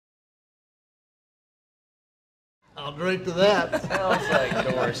I'll drink to that. Sounds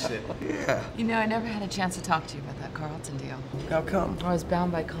like Dorset. Yeah. You know, I never had a chance to talk to you about that Carlton deal. How come? I was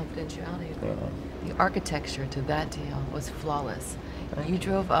bound by confidentiality agreement. The architecture to that deal was flawless. You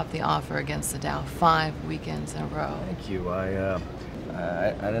drove up the offer against the Dow 5 weekends in a row. Thank you. I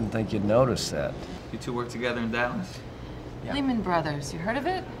didn't think you'd notice that. You two work together in Dallas? Yeah. Lehman Brothers, you heard of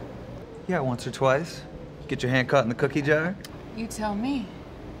it? Yeah, once or twice. Get your hand caught in the cookie jar? You tell me.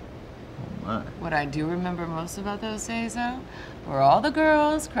 Oh, my. What I do remember most about those days, though, were all the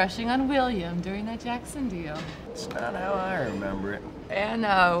girls crushing on William during that Jackson deal. It's not how I remember it. And,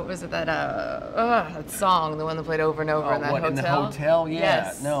 was it that song, the one that played over and over in that what, hotel? in the hotel? Yeah.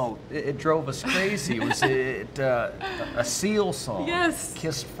 Yes. No, it drove us crazy. Was it a Seal song? Yes.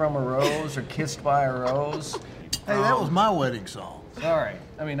 Kissed from a Rose or Kissed by a Rose? Hey, that was my wedding song. Sorry.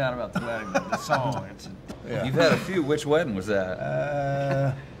 I mean, not about the wedding, but the song. Yeah. You've had a few. Which wedding was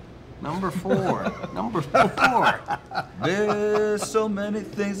that? Number 4. Number 4. There's so many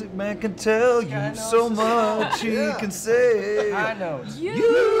things that man can tell you, so much he can say. I know.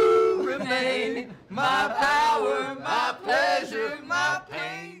 You remain my power, my pleasure, my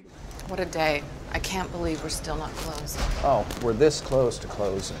pain. What a day. I can't believe we're still not closed. Oh, we're this close to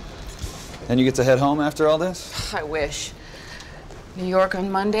closing. And you get to head home after all this? I wish. New York on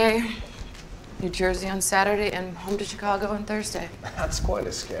Monday, New Jersey on Saturday, and home to Chicago on Thursday. That's quite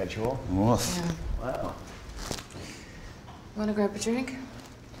a schedule. Woof. Yeah. Wow. Want to grab a drink?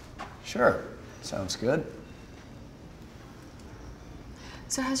 Sure. Sounds good.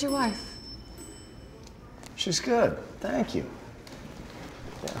 So how's your wife? She's good. Thank you.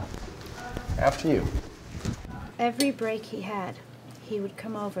 Yeah. After you. Every break he had, he would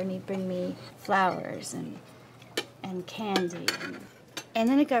come over and he'd bring me flowers and candy. And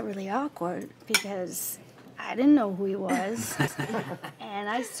then it got really awkward because I didn't know who he was. And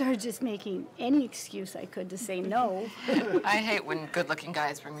I started just making any excuse I could to say no. I hate when good-looking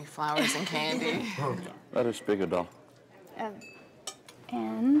guys bring me flowers and candy. Let her speak, doll.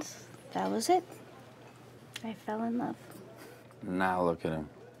 And that was it. I fell in love. Now look at him.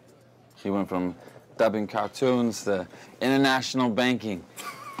 He went from dubbing cartoons to international banking.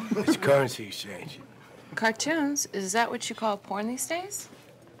 It's currency exchange. Cartoons? Is that what you call porn these days?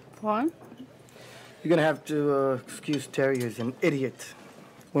 Porn? You're gonna have to excuse Terry. He's an idiot.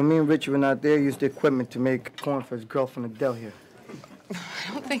 When me and Richie were not there, he used the equipment to make porn for his girlfriend Adele here.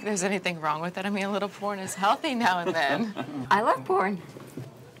 I don't think there's anything wrong with it. I mean, a little porn is healthy now and then. I love porn.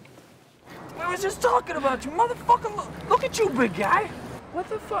 I was just talking about you, motherfucker. Look at you, big guy. What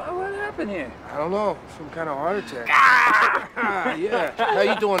the fuck? What happened here? I don't know. Some kind of heart attack. Yeah. How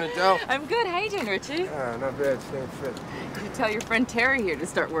you doing, Adele? I'm good. How you doing, Richie? Not bad. Staying fit. You tell your friend Terry here to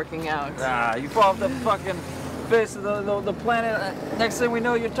start working out. Nah, you fall off the fucking face of the planet. Next thing we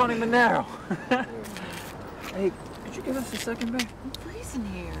know, you're Tony Manero. Hey, could you give us a second, babe? I'm freezing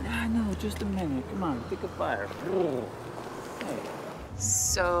here. Nah, no, just a minute. Come on, pick a fire. Hey.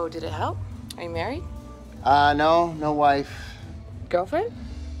 So, did it help? Are you married? No wife. Girlfriend?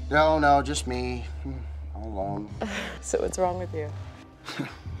 No, just me. All alone. So what's wrong with you?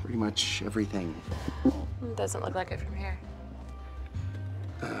 Pretty much everything. It doesn't look like it from here.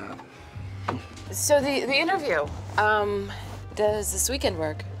 So the interview, does this weekend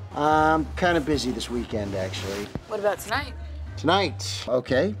work? I'm kind of busy this weekend, actually. What about tonight? Tonight?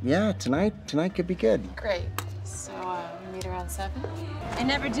 Okay, yeah, tonight could be good. Great. So we meet around 7? I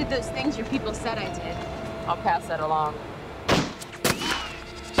never did those things your people said I did. I'll pass that along.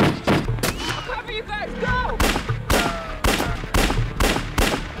 I'll cover you guys, go!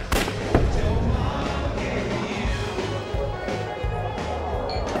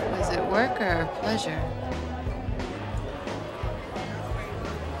 Was it work or pleasure?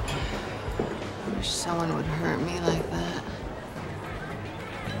 I wish someone would hurt me like that.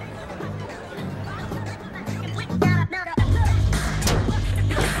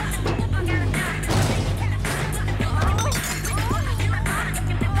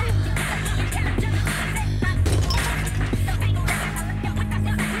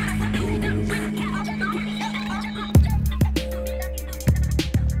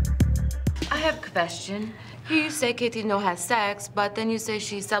 Question. Here you say Katie no has sex, but then you say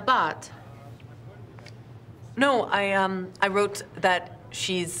she's celibate. No, I wrote that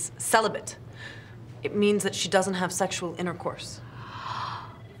she's celibate. It means that she doesn't have sexual intercourse.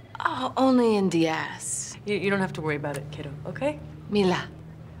 Oh, only in the ass. You don't have to worry about it, kiddo, okay? Mila.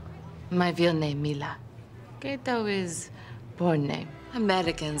 My real name, Mila. Kato is porn name.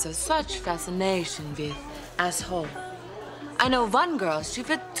 Americans have such fascination with asshole. I know one girl, she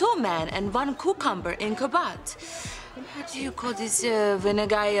fit 2 men and 1 cucumber in Kabat. How do you call this when a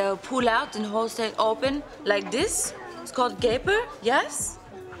guy pull out and hole stay open like this? It's called Gaper, yes?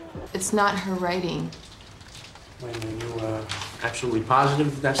 It's not her writing. Wait, are you absolutely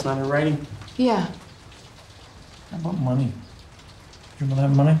positive that's not her writing? Yeah, How about money? You want to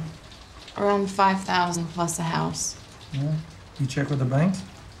have money? around 5,000 plus a house. Yeah. You check with the bank?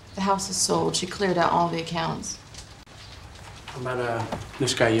 The house is sold. She cleared out all the accounts. How about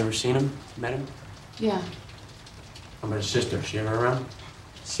this guy? You ever seen him? Met him? Yeah. How about his sister? Is she ever around?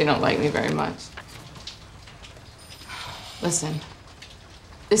 She don't like me very much. Listen,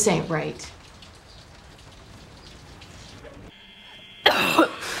 this ain't right.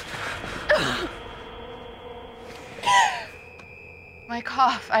 My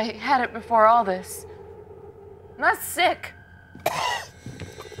cough, I had it before all this. I'm not sick.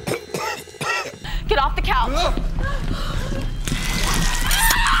 Get off the couch.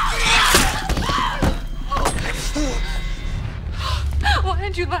 Why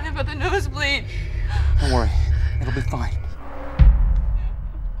didn't you lie about the nosebleed? Don't worry, it'll be fine.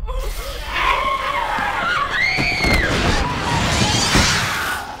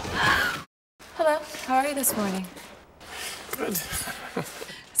 Hello, how are you this morning? Good.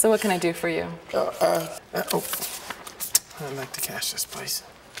 So what can I do for you? I'd like to cash this, please.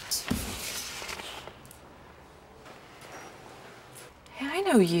 Hey, I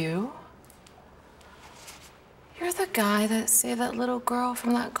know you. You're the guy that saved that little girl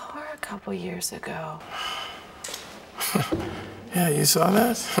from that car a couple years ago. Yeah, you saw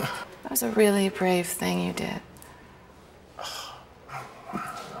that? That was a really brave thing you did.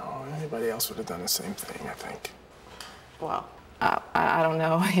 No, anybody else would have done the same thing, I think. Well, I don't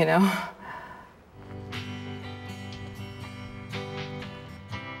know, you know.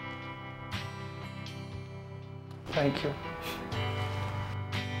 Thank you.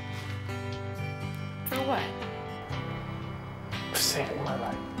 For what? For saving my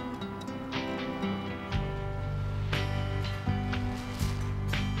life.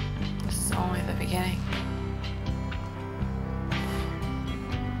 This is only the beginning.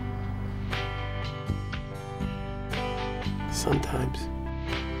 Sometimes,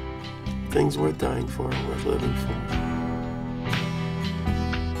 things worth dying for are worth living for.